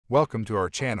Welcome to our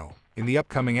channel. In the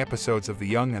upcoming episodes of The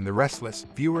Young and the Restless,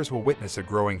 viewers will witness a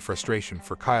growing frustration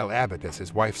for Kyle Abbott as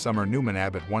his wife Summer Newman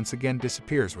Abbott once again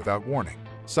disappears without warning.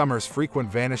 Summer's frequent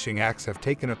vanishing acts have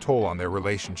taken a toll on their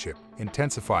relationship,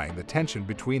 intensifying the tension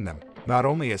between them. Not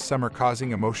only is Summer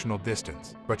causing emotional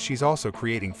distance, but she's also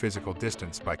creating physical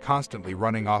distance by constantly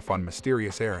running off on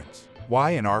mysterious errands.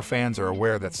 Y&R fans are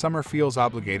aware that Summer feels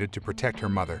obligated to protect her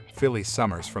mother, Phyllis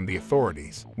Summers, from the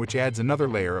authorities, which adds another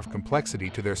layer of complexity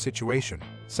to their situation.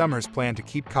 Summer's plan to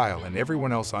keep Kyle and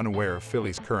everyone else unaware of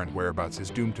Phyllis' current whereabouts is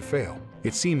doomed to fail.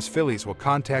 It seems Phyllis will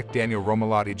contact Daniel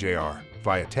Romalotti Jr.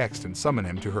 via text and summon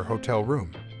him to her hotel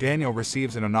room. Daniel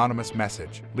receives an anonymous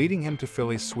message, leading him to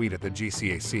Phyllis' suite at the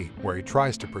GCAC, where he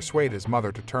tries to persuade his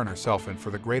mother to turn herself in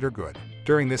for the greater good.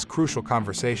 During this crucial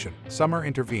conversation, Summer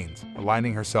intervenes,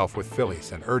 aligning herself with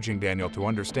Phyllis and urging Daniel to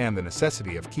understand the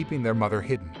necessity of keeping their mother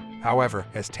hidden. However,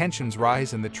 as tensions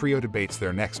rise and the trio debates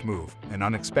their next move, an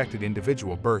unexpected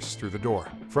individual bursts through the door.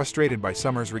 Frustrated by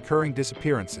Summer's recurring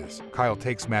disappearances, Kyle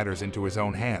takes matters into his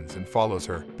own hands and follows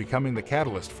her, becoming the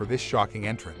catalyst for this shocking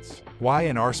entrance.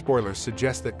 Y&R spoilers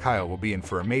suggest that Kyle will be in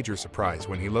for a major surprise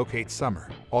when he locates Summer.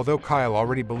 Although Kyle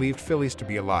already believed Phyllis to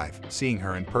be alive, seeing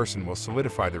her in person will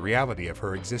solidify the reality of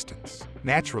her existence.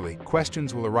 Naturally,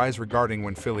 questions will arise regarding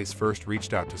when Phyllis first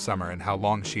reached out to Summer and how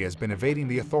long she has been evading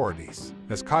the authorities.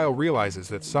 As Kyle realizes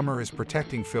that Summer is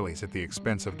protecting Phyllis at the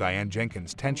expense of Diane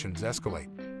Jenkins, tensions escalate.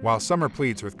 While Summer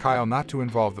pleads with Kyle not to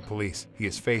involve the police, he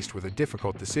is faced with a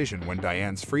difficult decision when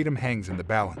Diane's freedom hangs in the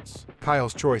balance.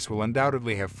 Kyle's choice will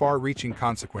undoubtedly have far-reaching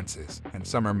consequences, and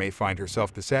Summer may find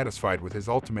herself dissatisfied with his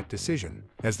ultimate decision.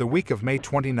 As the week of May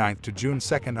 29th to June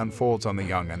 2nd unfolds on The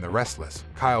Young and the Restless,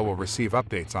 Kyle will receive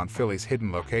updates on Phyllis'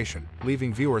 hidden location,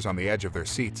 leaving viewers on the edge of their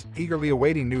seats, eagerly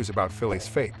awaiting news about Phyllis'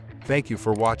 fate. Thank you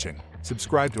for watching.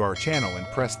 Subscribe to our channel and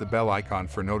press the bell icon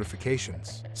for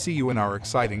notifications. See you in our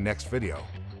exciting next video.